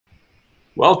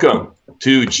Welcome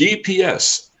to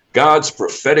GPS, God's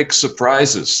Prophetic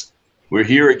Surprises. We're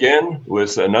here again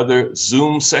with another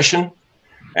Zoom session,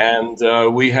 and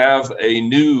we have a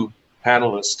new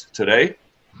panelist today,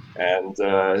 and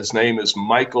his name is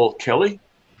Michael Kelly,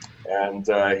 and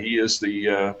he is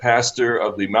the pastor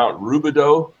of the Mount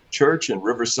Rubidoux Church in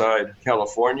Riverside,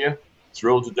 California.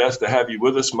 Thrilled to death to have you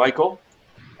with us, Michael.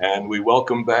 And we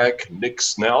welcome back Nick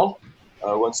Snell.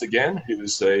 Once again,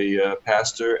 who's a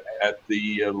pastor at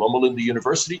the Loma Linda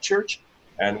University Church.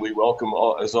 And we welcome,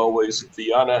 as always,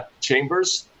 Viana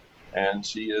Chambers, and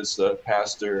she is a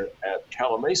pastor at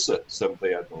Calamasa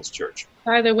Seventh-day Adventist Church.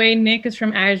 By the way, Nick is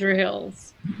from Azure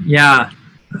Hills. Yeah,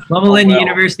 Loma Linda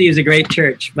University is a great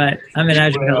church, but I'm in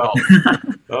Azure Hills.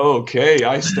 Okay,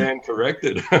 I stand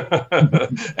corrected.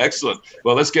 Excellent.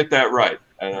 Well, let's get that right.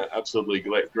 Absolutely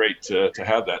great to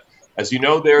have that. As you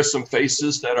know, there are some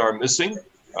faces that are missing.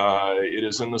 It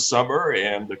is in the summer,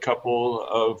 and a couple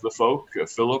of the folk,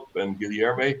 Philip and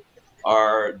Guilherme,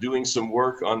 are doing some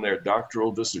work on their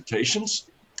doctoral dissertations,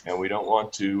 and we don't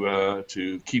want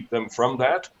to keep them from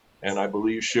that. And I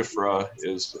believe Shifra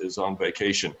is on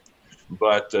vacation,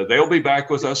 but they'll be back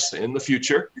with us in the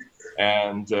future.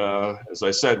 And as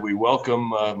I said, we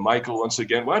welcome Michael once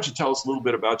again. Why don't you tell us a little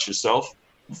bit about yourself?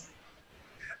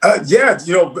 Yeah,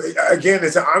 again,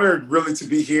 it's an honor really to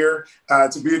be here,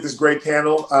 to be at this great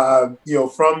panel,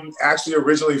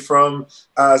 originally from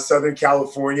Southern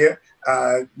California.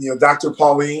 Dr.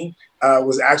 Paulien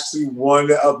was actually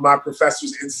one of my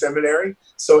professors in seminary.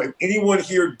 So if anyone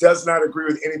here does not agree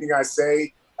with anything I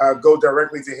say, go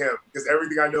directly to him, because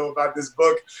everything I know about this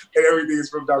book and everything is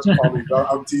from Dr. Paulien.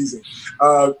 I'm teasing.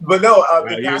 But no.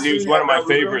 He was one of my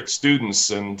favorite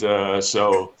students, and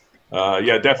so...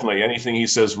 yeah, definitely. Anything he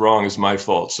says wrong is my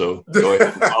fault. So go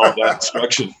ahead and follow that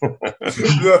instruction.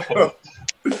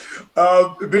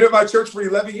 Been at my church for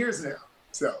 11 years now.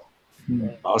 So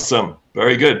awesome,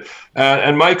 very good.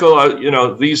 And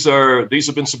Michael, these have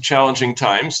been some challenging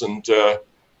times, and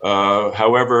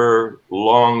however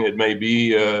long it may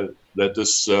be that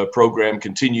this program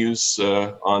continues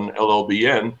on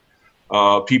LLBN,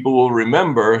 people will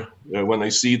remember when they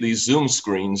see these Zoom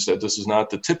screens that this is not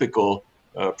the typical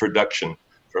production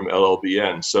from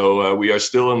LLBN. So we are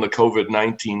still in the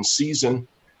COVID-19 season.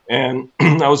 And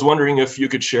I was wondering if you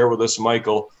could share with us,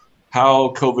 Michael,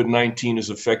 how COVID-19 is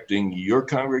affecting your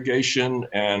congregation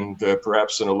and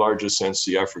perhaps in a larger sense,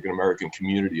 the African-American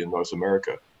community in North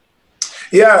America.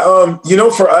 Yeah,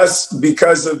 for us,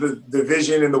 because of the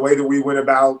vision and the way that we went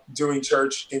about doing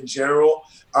church in general,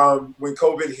 when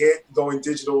COVID hit, going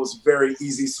digital was a very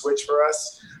easy switch for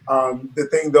us. The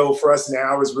thing, though, for us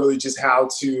now is really just how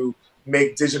to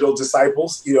make digital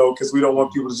disciples, because we don't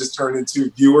want people to just turn into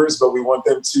viewers, but we want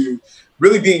them to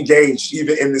really be engaged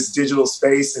even in this digital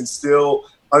space and still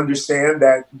understand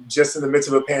that just in the midst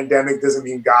of a pandemic doesn't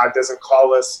mean God doesn't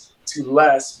call us to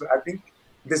less. But I think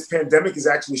this pandemic has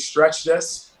actually stretched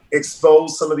us,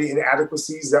 exposed some of the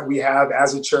inadequacies that we have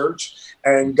as a church,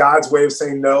 and God's way of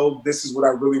saying, no, this is what I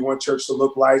really want church to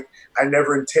look like. I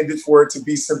never intended for it to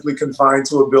be simply confined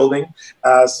to a building.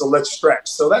 So let's stretch.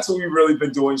 So that's what we've really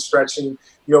been doing, stretching.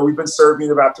 We've been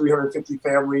serving about 350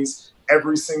 families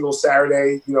every single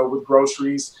Saturday, with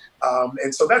groceries.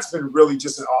 And so that's been really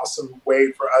just an awesome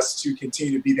way for us to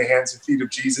continue to be the hands and feet of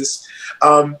Jesus.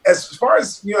 As far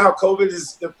as, how COVID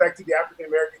has affected the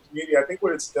African-American community, I think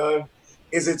what it's done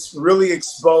is it's really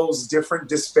exposed different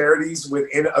disparities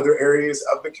within other areas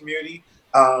of the community,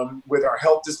 with our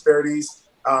health disparities,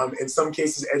 in some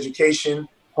cases, education,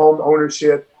 home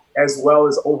ownership, as well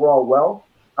as overall wealth.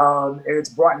 And it's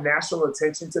brought national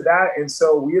attention to that. And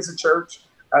so we as a church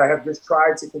have just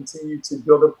tried to continue to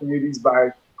build up communities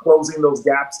by closing those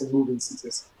gaps and moving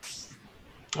statistics.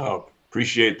 Oh,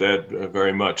 appreciate that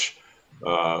very much.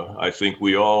 I think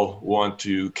we all want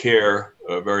to care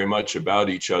very much about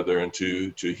each other, and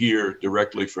to hear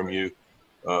directly from you.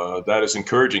 That is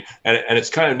encouraging. And it's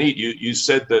kind of neat. You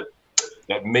said that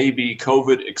maybe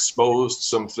COVID exposed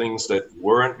some things that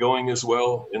weren't going as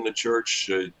well in the church.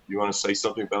 You want to say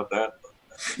something about that?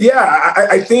 Yeah,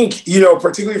 I think,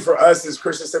 particularly for us as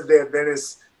Christian Seventh-day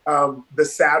Adventists, the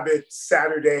Sabbath,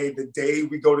 Saturday, the day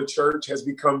we go to church has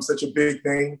become such a big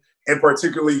thing, and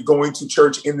particularly going to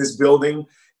church in this building.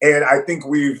 And I think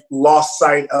we've lost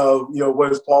sight of, what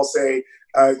does Paul say?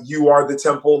 You are the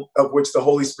temple of which the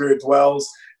Holy Spirit dwells.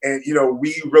 And,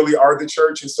 we really are the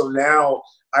church. And so now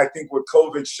I think what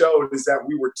COVID showed is that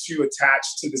we were too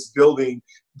attached to this building,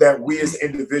 that we as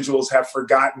individuals have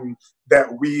forgotten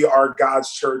that we are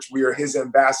God's church. We are his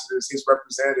ambassadors, his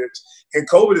representatives. And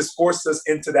COVID has forced us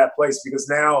into that place, because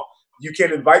now you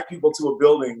can't invite people to a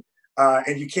building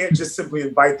And you can't just simply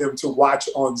invite them to watch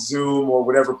on Zoom or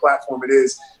whatever platform it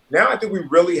is. Now I think we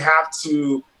really have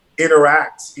to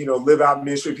interact, live out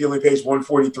ministry appealing page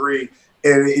 143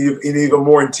 in an even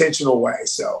more intentional way.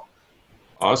 So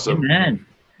awesome. Amen.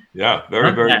 Yeah,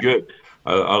 very good.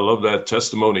 I love that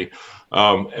testimony.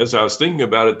 As I was thinking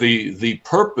about it, the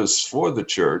purpose for the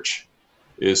church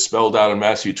is spelled out in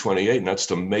Matthew 28, and that's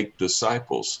to make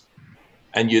disciples.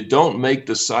 And you don't make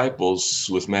disciples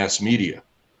with mass media.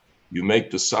 You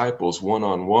make disciples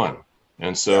one-on-one.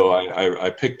 And so I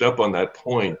picked up on that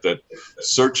point, that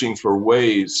searching for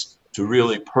ways to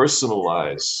really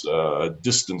personalize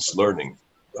distance learning.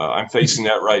 I'm facing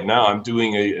that right now. I'm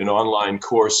doing an online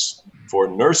course for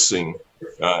nursing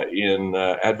in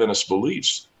Adventist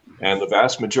beliefs. And the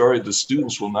vast majority of the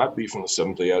students will not be from the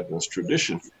Seventh-day Adventist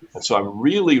tradition. And so I'm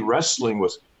really wrestling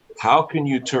with how can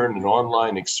you turn an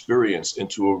online experience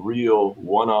into a real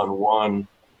one-on-one,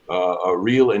 a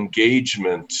real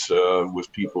engagement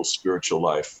with people's spiritual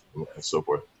life and so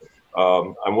forth.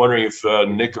 I'm wondering if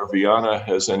Nick or Viana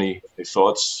has any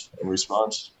thoughts in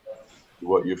response to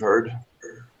what you've heard.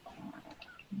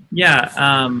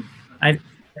 Yeah,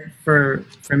 for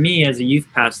me as a youth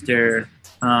pastor,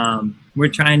 we're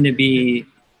trying to be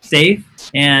safe,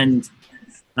 and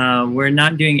we're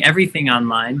not doing everything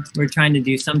online. We're trying to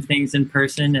do some things in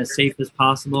person as safe as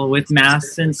possible with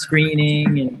masks and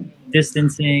screening and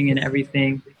distancing and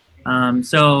everything.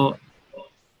 So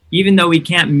even though we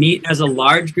can't meet as a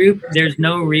large group, there's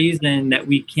no reason that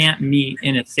we can't meet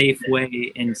in a safe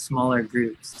way in smaller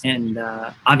groups. And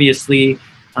obviously,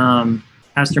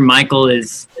 Pastor Michael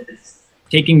is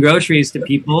taking groceries to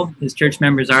people, his church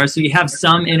members are. So you have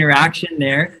some interaction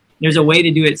there. There's a way to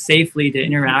do it safely, to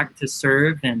interact, to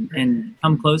serve, and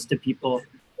come close to people.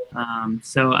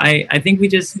 So I think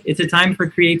it's a time for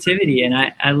creativity. And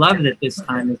I love that this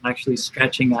time is actually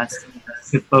stretching us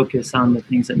to focus on the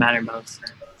things that matter most.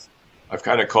 I've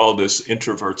kind of called this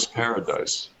introvert's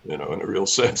paradise, in a real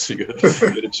sense. You get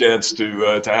a chance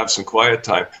to have some quiet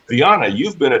time. Viana,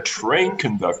 you've been a train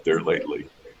conductor lately.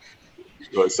 Do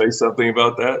you want to say something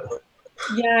about that?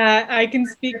 Yeah, I can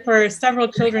speak for several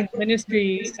children's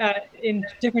ministry in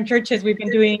different churches. We've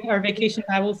been doing our vacation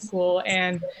Bible school,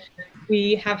 and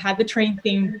we have had the train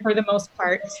theme for the most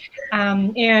part.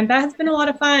 And that has been a lot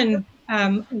of fun.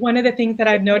 One of the things that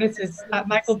I've noticed is,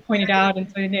 Michael pointed out, and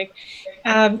so did Nick,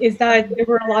 is that there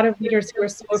were a lot of leaders who were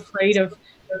so afraid of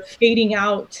fading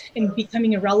out and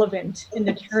becoming irrelevant in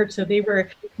the church. So they were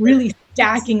really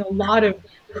stacking a lot of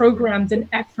programs and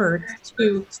efforts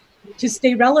to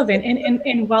stay relevant.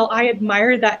 And while I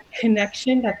admire that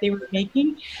connection that they were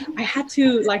making, I had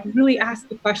to really ask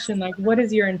the question, what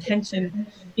is your intention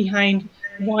behind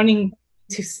wanting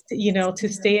to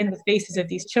stay in the faces of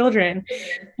these children?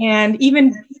 And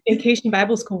even Vacation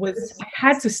Bible School I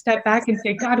had to step back and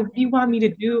say, God, what do you want me to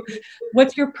do?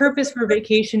 What's your purpose for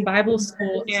Vacation Bible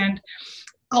School? And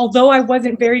although I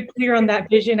wasn't very clear on that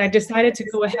vision, I decided to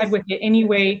go ahead with it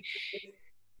anyway.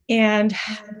 And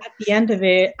at the end of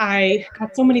it, I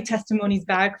got so many testimonies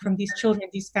back from these children,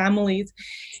 these families,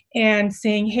 and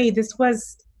saying, hey, this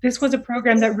was a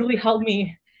program that really helped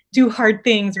me do hard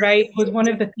things, right? It was one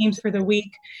of the themes for the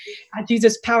week.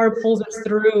 Jesus' power pulls us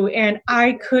through. And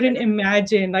I couldn't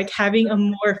imagine having a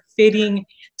more fitting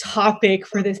topic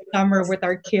for this summer with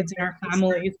our kids and our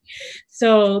families.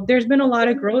 So there's been a lot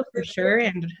of growth for sure.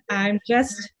 And I'm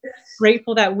just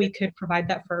grateful that we could provide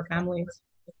that for our families.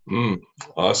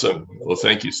 Awesome. Well,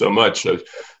 thank you so much. I'm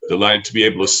delighted to be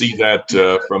able to see that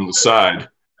from the side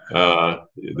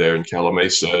there in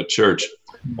Calamasa Church.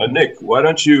 Nick, why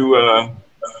don't you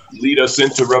lead us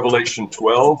into Revelation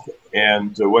 12?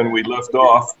 And when we left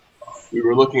off, we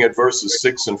were looking at verses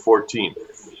 6 and 14.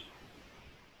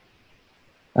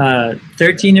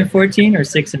 13 and 14 or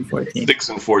 6 and 14? 6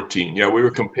 and 14. Yeah, we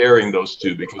were comparing those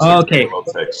two because okay.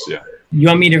 They're text. Yeah. You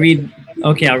want me to read?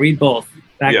 Okay, I'll read both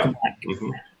back to back.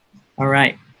 Mm-hmm. All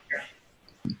right.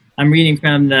 I'm reading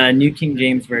from the New King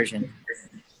James Version.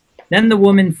 Then the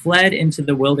woman fled into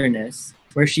the wilderness,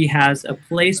 where she has a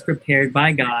place prepared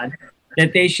by God,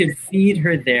 that they should feed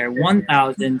her there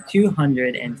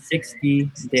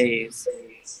 1,260 days.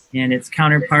 And its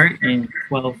counterpart in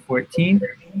 12:14.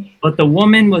 But the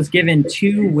woman was given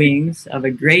 2 wings of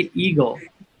a great eagle,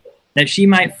 that she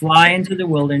might fly into the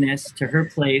wilderness to her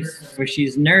place, where she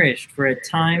is nourished for a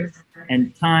time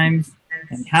and times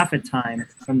and half a time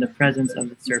from the presence of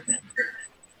the serpent.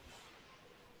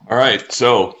 All right,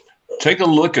 so take a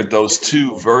look at those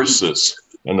 2 verses.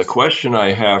 And the question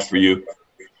I have for you,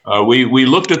 we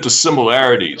looked at the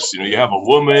similarities. You have a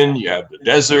woman, you have the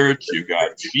desert, you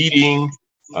got feeding,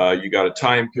 you got a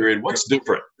time period. What's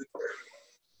different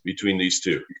between these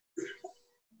 2?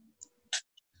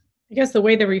 I guess the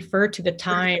way they refer to the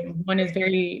time, one is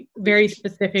very, very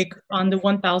specific on the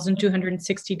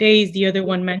 1,260 days. The other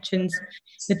one mentions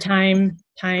the time,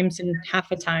 times, and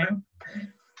half a time.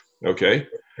 Okay.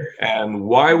 And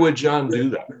why would John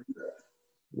do that?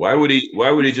 Why would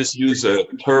he just use a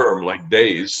term like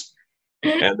days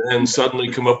and then suddenly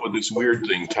come up with this weird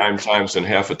thing, time, times, and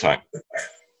half a time?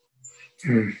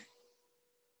 It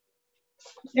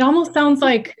almost sounds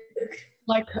like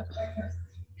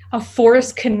a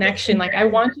forced connection. Like, I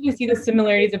want you to see the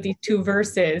similarities of these two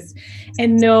verses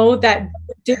and know that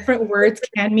different words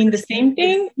can mean the same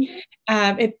thing.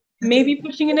 It may be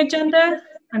pushing an agenda.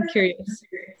 I'm curious.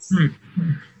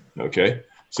 Okay.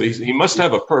 So he must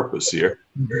have a purpose here.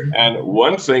 And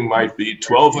one thing might be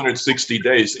 1,260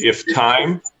 days. If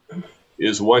time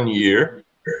is 1 year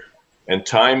and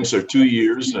times are 2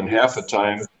 years and half a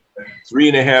time,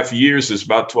 3.5 years is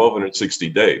about 1,260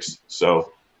 days.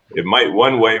 So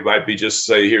one way might be just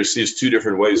say, here's two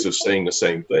different ways of saying the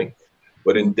same thing.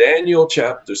 But in Daniel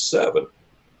chapter 7,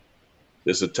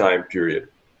 there's a time period,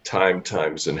 time,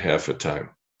 times, and half a time.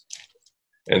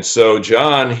 And so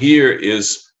John here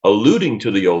is alluding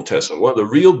to the Old Testament. One of the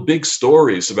real big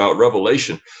stories about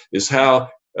Revelation is how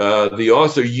the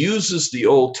author uses the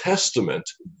Old Testament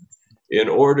in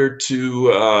order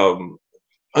to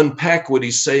unpack what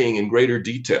he's saying in greater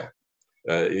detail.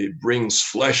 It brings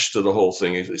flesh to the whole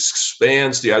thing. It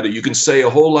expands the idea. You can say a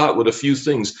whole lot with a few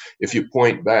things if you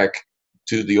point back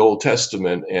to the Old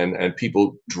Testament and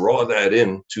people draw that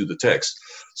into the text.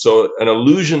 So an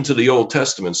allusion to the Old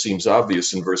Testament seems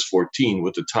obvious in verse 14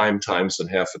 with the time, times, and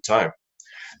half a time.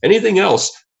 Anything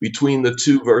else between the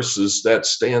two verses that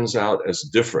stands out as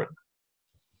different?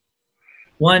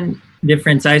 One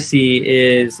difference I see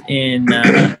is in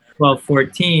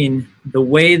 12:14, the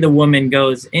way the woman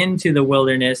goes into the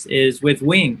wilderness is with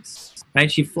wings,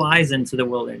 right? She flies into the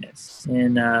wilderness.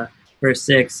 In verse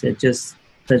 6, it just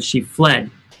says she fled.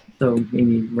 So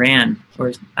maybe ran,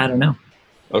 or I don't know.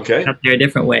 Okay. Got there a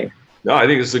different way. No, I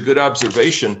think it's a good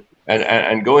observation.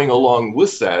 And going along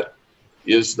with that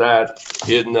is that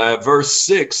in verse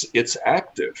 6, it's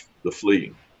active, the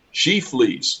fleeing. She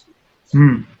flees.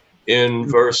 In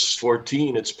verse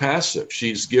 14, it's passive.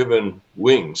 She's given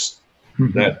wings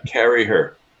that carry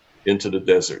her into the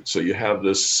desert. So you have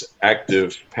this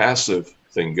active, passive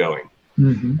thing going.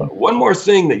 One more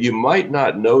thing that you might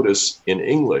not notice in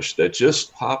English that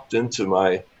just popped into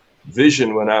my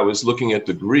vision when I was looking at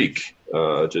the Greek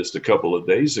just a couple of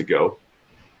days ago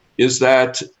is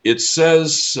that it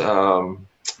says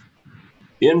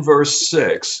in verse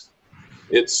 6,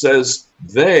 it says,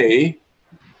 they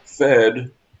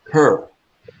fed her.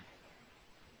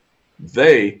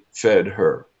 They fed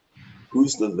her.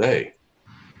 Who's the they?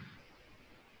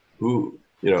 Who,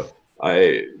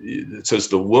 it says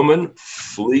the woman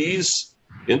flees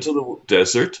into the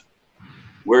desert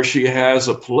where she has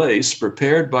a place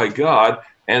prepared by God,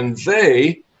 and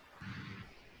they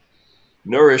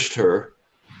nourished her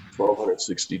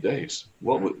 1,260 days.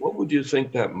 What would you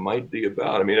think that might be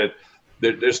about? I mean,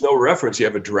 there's no reference. You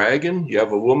have a dragon, you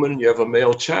have a woman, you have a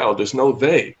male child. There's no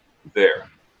they there.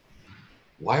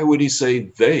 Why would he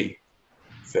say they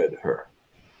fed her?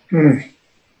 I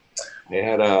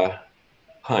had a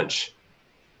hunch.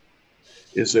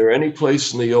 Is there any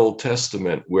place in the Old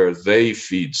Testament where they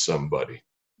feed somebody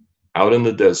out in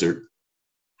the desert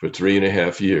for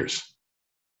 3.5 years?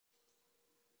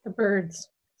 The birds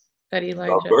that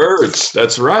Elijah. The birds,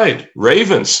 that's right.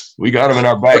 Ravens. We got them in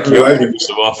our backyard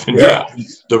so often. Yeah.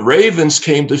 The ravens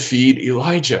came to feed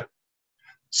Elijah.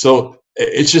 So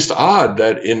it's just odd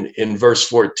that in verse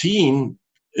 14,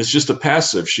 it's just a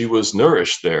passive. She was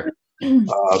nourished there.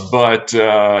 But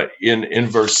in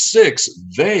verse 6,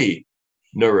 they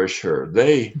nourish her.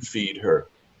 They feed her.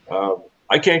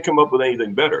 I can't come up with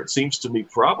anything better. It seems to me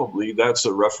probably that's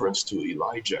a reference to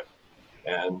Elijah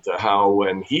and how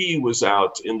when he was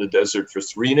out in the desert for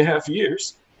 3.5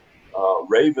 years,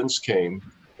 ravens came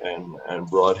and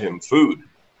brought him food.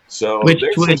 So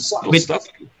there's some subtle stuff.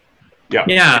 Yeah.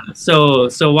 Yeah. So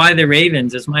why the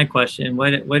ravens is my question.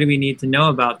 What do we need to know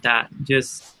about that?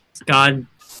 Just God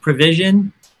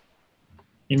provision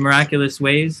in miraculous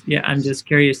ways? Yeah, I'm just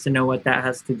curious to know what that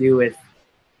has to do with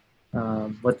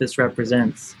what this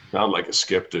represents. Sound like a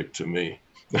skeptic to me.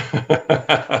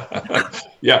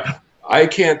 Yeah, I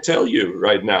can't tell you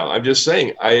right now. I'm just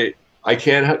saying I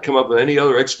can't come up with any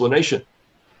other explanation.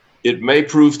 It may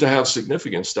prove to have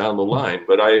significance down the line,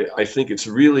 but I think it's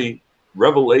really,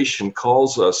 Revelation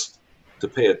calls us to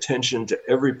pay attention to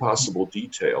every possible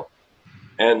detail.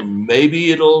 And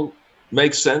maybe it'll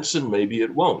make sense and maybe it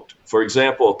won't. For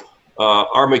example,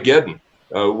 Armageddon,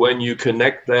 when you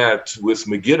connect that with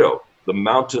Megiddo, the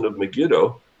mountain of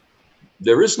Megiddo,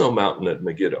 there is no mountain at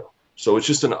Megiddo. So it's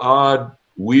just an odd,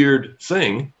 weird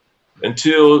thing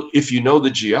until, if you know the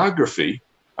geography.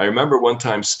 I remember one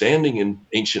time standing in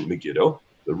ancient Megiddo,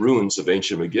 the ruins of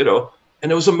ancient Megiddo, and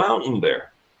there was a mountain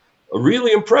there, a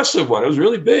really impressive one. It was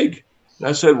really big. And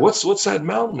I said, what's that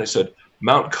mountain? They said,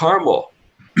 Mount Carmel.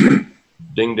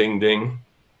 Ding, ding, ding.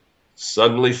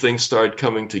 Suddenly things started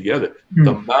coming together.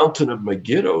 The mountain of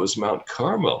Megiddo is Mount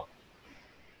Carmel.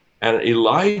 And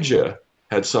Elijah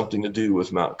had something to do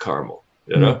with Mount Carmel.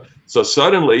 You know? So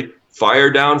suddenly,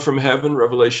 fire down from heaven,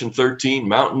 Revelation 13,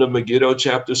 mountain of Megiddo,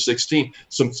 chapter 16.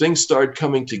 Some things started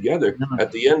coming together.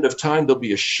 At the end of time, there'll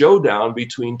be a showdown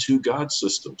between two God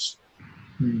systems.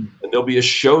 And there'll be a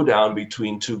showdown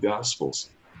between two gospels.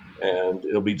 And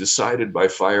it'll be decided by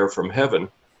fire from heaven,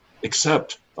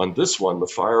 except on this one, the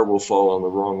fire will fall on the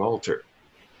wrong altar.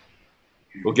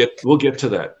 We'll get to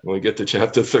that when we get to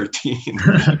chapter 13.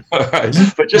 All right.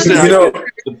 But just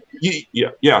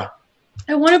yeah.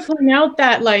 I want to point out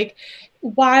that, like,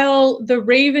 while the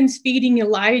ravens feeding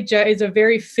Elijah is a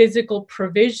very physical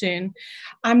provision,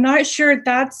 I'm not sure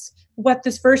that's what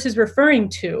this verse is referring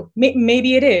to.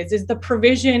 Maybe it is the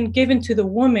provision given to the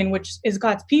woman, which is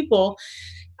God's people.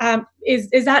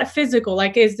 Is that physical?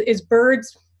 Like, is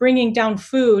birds bringing down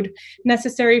food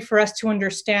necessary for us to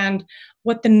understand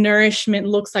what the nourishment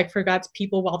looks like for God's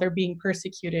people while they're being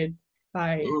persecuted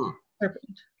by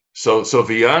serpent? So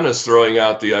Viana's throwing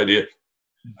out the idea.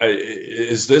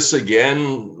 Is this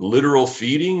again literal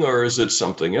feeding, or is it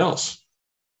something else?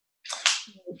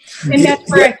 And that's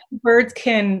where birds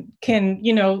can,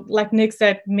 like Nick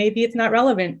said, maybe it's not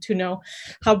relevant to know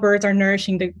how birds are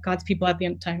nourishing God's people at the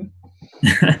end of time.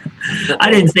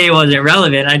 I didn't say it wasn't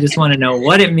relevant. I just want to know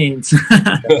what it means.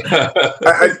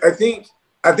 I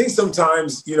think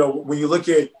sometimes, when you look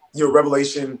at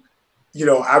Revelation,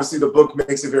 obviously the book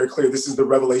makes it very clear this is the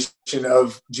revelation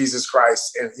of Jesus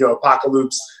Christ, and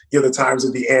Apocalypse, the times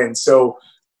of the end. So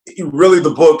really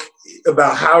the book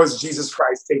about how is Jesus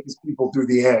Christ take his people through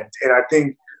the end. And I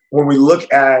think when we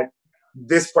look at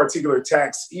this particular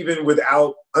text, even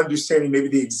without understanding maybe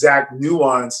the exact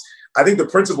nuance, I think the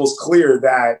principle is clear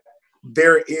that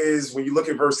there is, when you look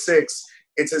at verse 6,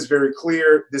 it says very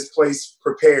clear, this place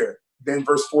prepared. Then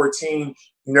verse 14,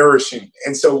 nourishing.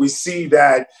 And so we see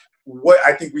that what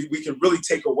I think we can really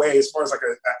take away as far as like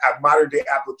a modern day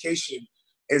application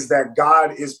is that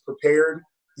God is prepared,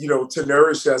 to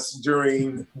nourish us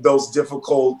during those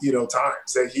difficult,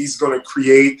 times, that he's going to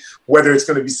create, whether it's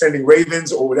going to be sending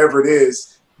ravens or whatever it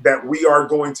is, that we are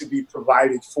going to be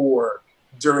provided for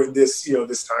during this,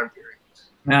 this time period.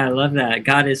 I love that.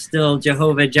 God is still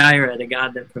Jehovah Jireh, the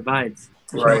God that provides.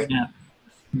 Right.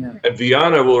 Yeah. And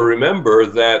Viana will remember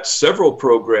that several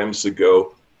programs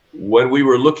ago, when we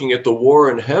were looking at the war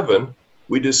in heaven,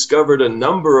 we discovered a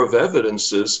number of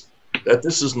evidences that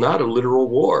this is not a literal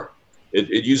war.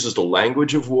 It uses the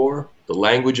language of war, the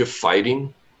language of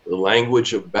fighting, the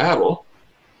language of battle.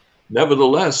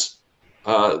 Nevertheless,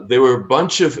 there were a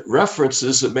bunch of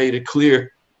references that made it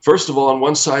clear. First of all, on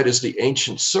one side is the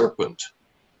ancient serpent.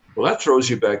 Well, that throws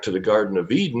you back to the Garden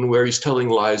of Eden, where he's telling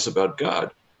lies about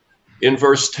God. In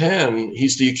verse 10,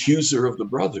 he's the accuser of the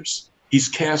brothers. He's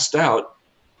cast out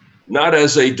not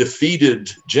as a defeated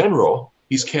general,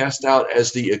 he's cast out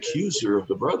as the accuser of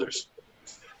the brothers.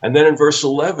 And then in verse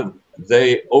 11,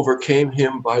 they overcame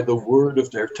him by the word of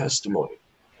their testimony.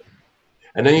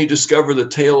 And then you discover the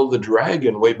tail of the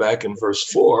dragon way back in verse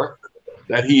 4,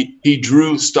 that he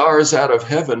drew stars out of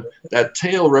heaven. That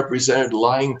tail represented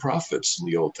lying prophets in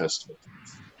the Old Testament.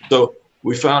 So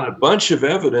we found a bunch of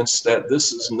evidence that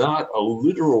this is not a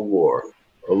literal war,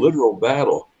 a literal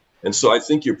battle. And so I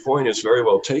think your point is very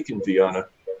well taken, Viana,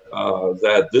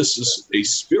 that this is a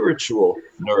spiritual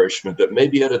nourishment, that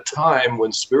maybe at a time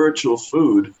when spiritual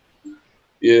food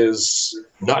is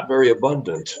not very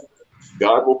abundant,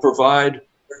 God will provide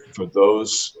for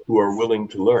those who are willing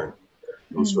to learn,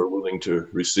 those who are willing to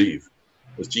receive.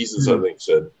 As Jesus, I think,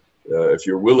 said, if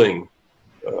you're willing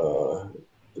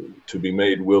to be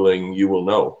made willing, you will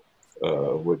know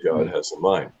what God has in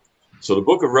mind. So the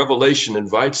book of Revelation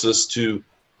invites us to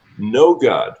know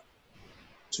God,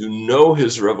 to know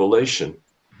his revelation.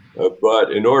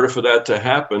 But in order for that to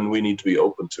happen, we need to be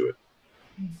open to it.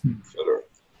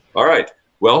 All right.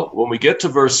 Well, when we get to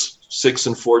verse 6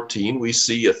 and 14, we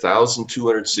see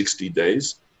 1,260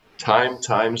 days,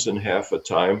 times and half a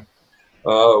time.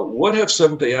 What have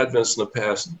Seventh-day Adventists in the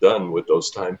past done with those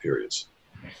time periods?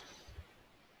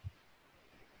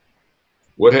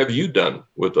 What have you done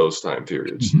with those time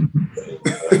periods?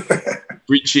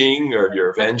 Preaching or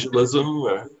your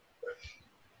evangelism?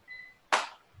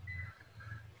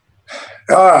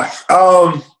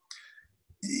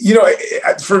 You know,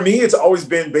 for me, it's always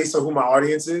been based on who my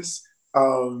audience is,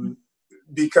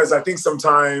 because I think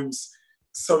sometimes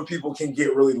some people can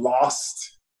get really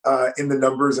lost in the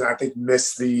numbers, and I think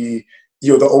miss the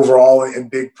the overall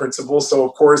and big principles. So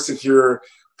of course, if you're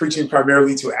preaching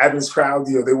primarily to Adventist crowd,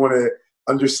 they want to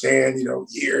understand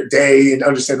year, day, and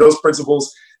understand those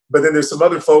principles. But then there's some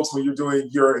other folks, when you're doing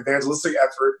your evangelistic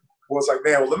effort, well, it's like,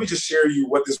 man, well, let me just share you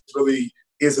what this really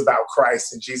is about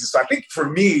Christ and Jesus. So I think for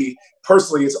me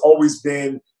personally, it's always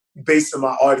been based on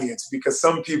my audience, because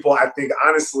some people, I think,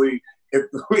 honestly, if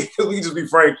we can just be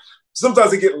frank,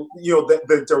 sometimes they get,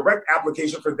 the direct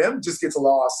application for them just gets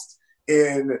lost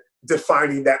in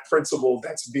defining that principle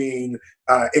that's being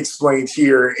explained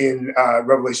here in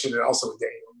Revelation and also in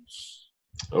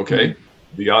Daniel. Okay.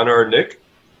 Beyond our Nick?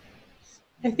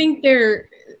 I think there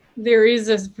is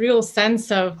a real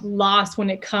sense of loss when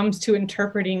it comes to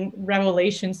interpreting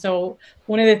Revelation. So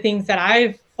one of the things that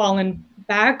I've fallen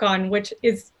back on, which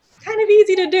is kind of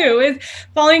easy to do, is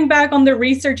falling back on the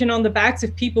research and on the backs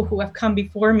of people who have come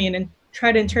before me and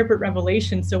try to interpret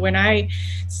Revelation. So when I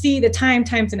see the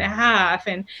times and a half,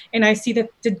 and I see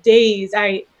the days,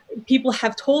 people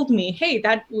have told me, hey,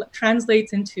 that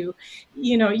translates into,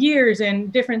 years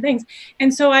and different things.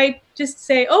 And so I just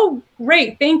say, oh,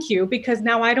 great, thank you, because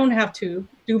now I don't have to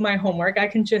do my homework. I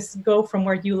can just go from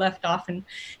where you left off and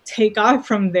take off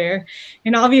from there.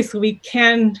 And obviously we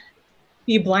can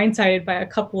be blindsided by a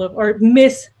couple of, or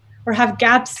miss, or have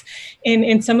gaps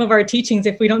in some of our teachings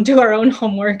if we don't do our own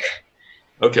homework.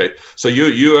 Okay, so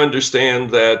you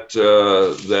understand that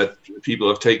that people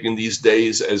have taken these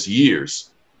days as years.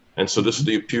 And so this is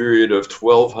the period of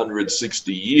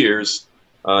 1,260 years,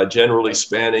 generally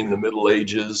spanning the Middle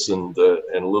Ages and a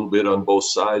little bit on both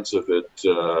sides of it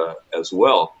as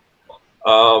well.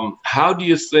 How do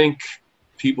you think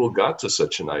people got to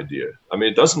such an idea? I mean,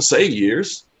 it doesn't say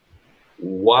years.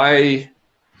 Why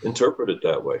interpret it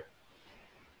that way?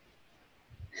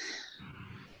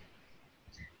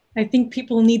 I think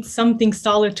people need something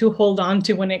solid to hold on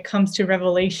to when it comes to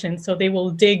Revelation. So they will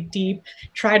dig deep,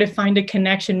 try to find a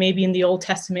connection, maybe in the Old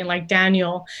Testament, like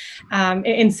Daniel,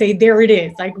 and say, there it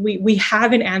is. Like we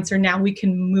have an answer now, we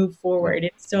can move forward.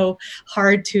 It's so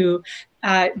hard to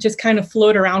just kind of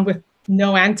float around with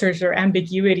no answers or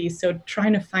ambiguity. So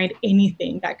trying to find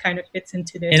anything that kind of fits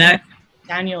into this. And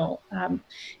Daniel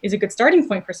is a good starting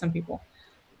point for some people.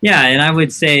 Yeah, and I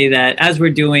would say that as we're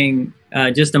doing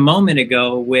just a moment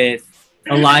ago with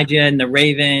Elijah and the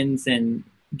ravens and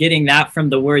getting that from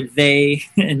the word they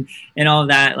and all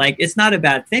that, like, it's not a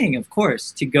bad thing, of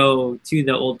course, to go to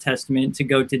the Old Testament, to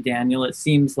go to Daniel. It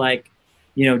seems like,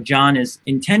 John is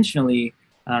intentionally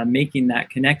making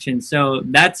that connection. So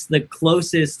that's the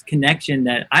closest connection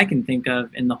that I can think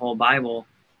of in the whole Bible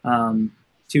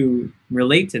to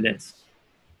relate to this.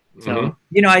 So,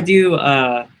 I do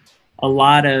a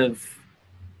lot of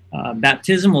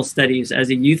baptismal studies as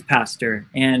a youth pastor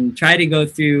and try to go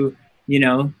through,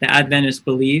 the Adventist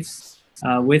beliefs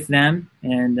with them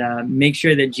and make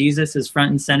sure that Jesus is front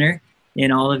and center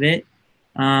in all of it.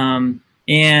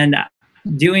 And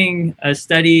doing a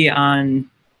study on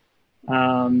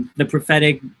the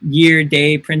prophetic year,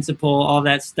 day principle, all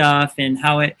that stuff, and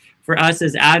how it, for us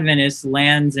as Adventists,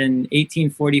 lands in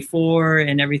 1844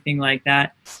 and everything like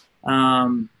that.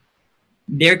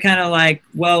 They're kind of like,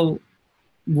 well,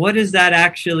 what does that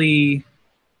actually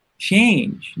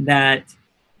change? That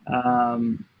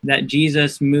that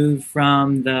Jesus moved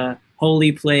from the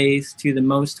holy place to the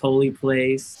most holy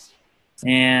place.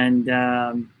 And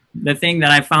the thing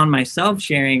that I found myself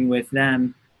sharing with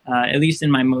them, at least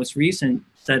in my most recent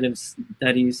set of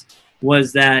studies,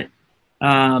 was that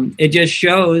it just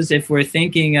shows, if we're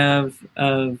thinking of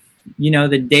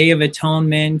the Day of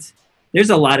Atonement. There's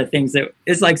a lot of things that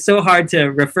it's like so hard to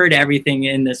refer to everything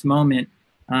in this moment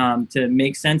to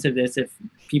make sense of this if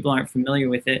people aren't familiar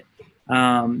with it.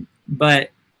 But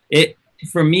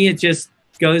for me, it just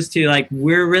goes to, like,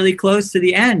 we're really close to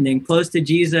the end and close to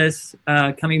Jesus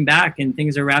coming back, and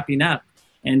things are wrapping up.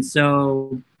 And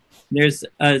so there's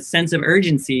a sense of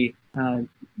urgency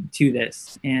to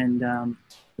this. And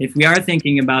if we are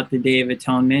thinking about the Day of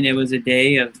Atonement, it was a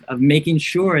day of making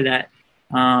sure that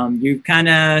you kind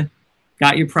of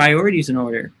got your priorities in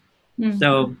order.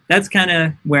 So that's kind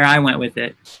of where I went with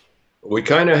it. We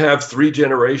kind of have three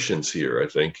generations here, I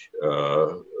think,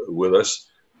 with us.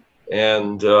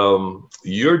 And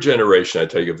your generation, I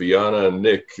take it, Viana and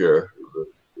Nick,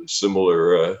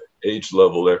 similar age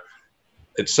level there.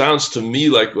 It sounds to me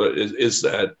like is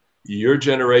that your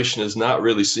generation is not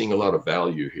really seeing a lot of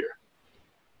value here.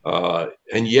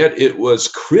 And yet it was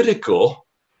critical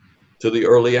to the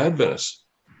early Adventists.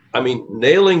 I mean,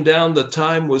 nailing down the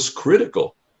time was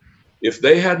critical. If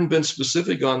they hadn't been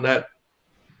specific on that,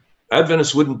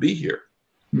 Adventists wouldn't be here.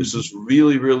 This is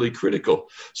really, really critical.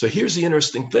 So here's the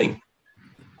interesting thing.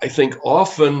 I think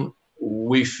often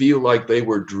we feel like they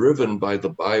were driven by the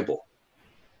Bible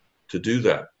to do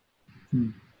that.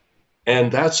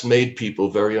 And that's made people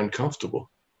very uncomfortable,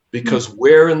 because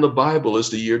where in the Bible is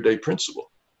the year-day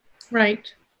principle? Right.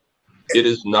 It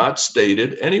is not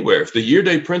stated anywhere. If the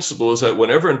year-day principle is that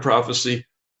whenever in prophecy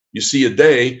you see a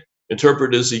day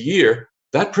interpreted as a year,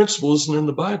 that principle isn't in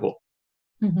the Bible.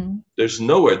 There's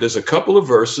nowhere. There's a couple of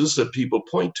verses that people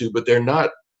point to, but they're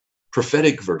not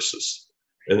prophetic verses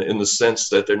in the sense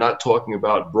that they're not talking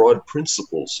about broad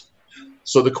principles.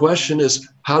 So the question is,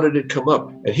 how did it come up?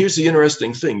 And here's the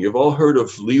interesting thing. You've all heard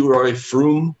of Leroy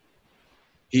Froom.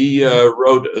 He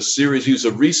wrote a series. He was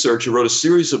a researcher, wrote a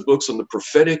series of books on the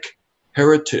prophetic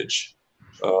heritage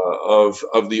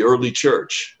of the early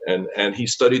church. And he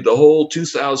studied the whole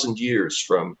 2,000 years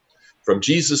from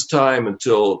Jesus' time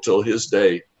until his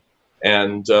day,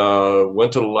 and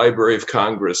went to the Library of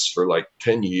Congress for like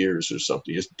 10 years or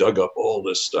something. He just dug up all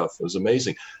this stuff. It was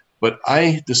amazing. But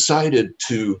I decided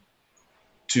to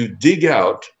dig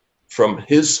out from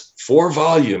his 4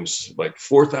 volumes, like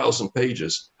 4,000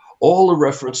 pages, all the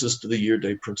references to the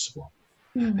year-day principle.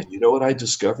 And you know what I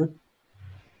discovered?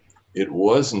 It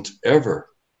wasn't ever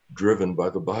driven by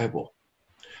the Bible.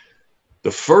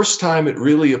 The first time it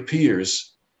really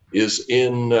appears is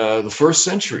in the 1st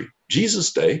century,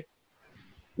 Jesus' day,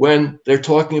 when they're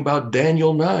talking about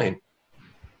Daniel 9,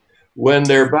 when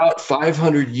they're about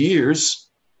 500 years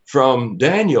from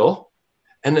Daniel,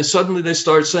 and then suddenly they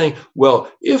start saying,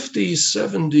 well, if these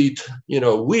 70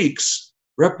 weeks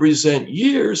represent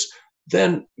years,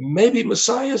 then maybe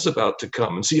Messiah is about to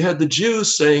come. And so you had the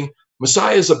Jews saying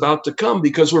Messiah is about to come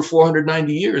because we're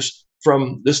 490 years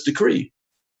from this decree.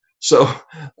 So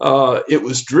it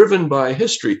was driven by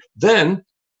history. Then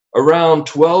around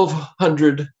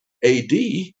 1200 AD,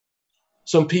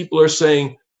 some people are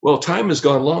saying, well, time has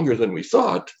gone longer than we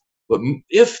thought, but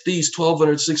if these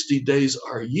 1260 days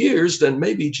are years, then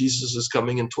maybe Jesus is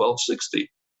coming in 1260,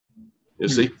 you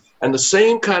see? And the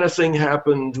same kind of thing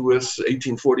happened with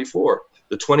 1844,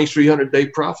 the 2300-day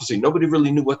prophecy. Nobody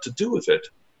really knew what to do with it.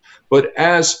 But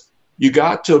as you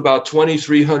got to about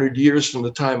 2,300 years from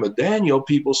the time of Daniel,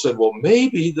 people said, well,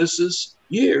 maybe this is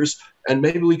years, and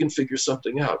maybe we can figure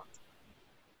something out.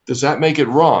 Does that make it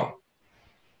wrong?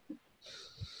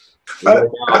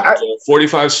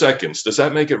 45 seconds. Does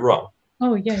that make it wrong?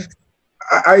 Oh, yes.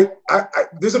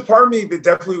 There's a part of me that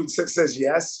definitely says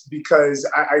yes, because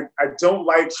I don't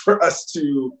like for us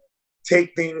to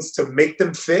take things to make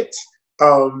them fit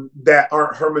that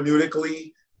aren't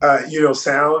hermeneutically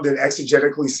sound and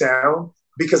exegetically sound,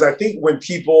 because I think when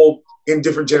people in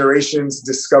different generations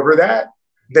discover that,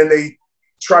 then they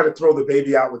try to throw the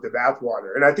baby out with the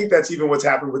bathwater. And I think that's even what's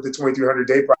happened with the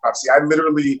 2300-day prophecy. I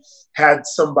literally had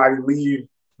somebody leave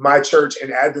my church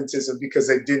in Adventism because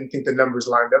they didn't think the numbers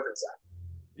lined up exactly.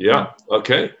 Yeah,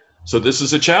 okay. So this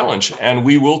is a challenge, and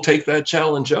we will take that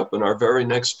challenge up in our very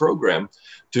next program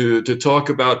to talk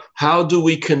about how do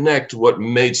we connect what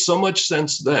made so much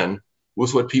sense then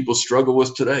with what people struggle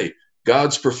with today.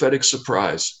 God's prophetic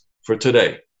surprise for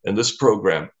today in this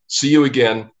program. See you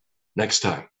again next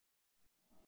time.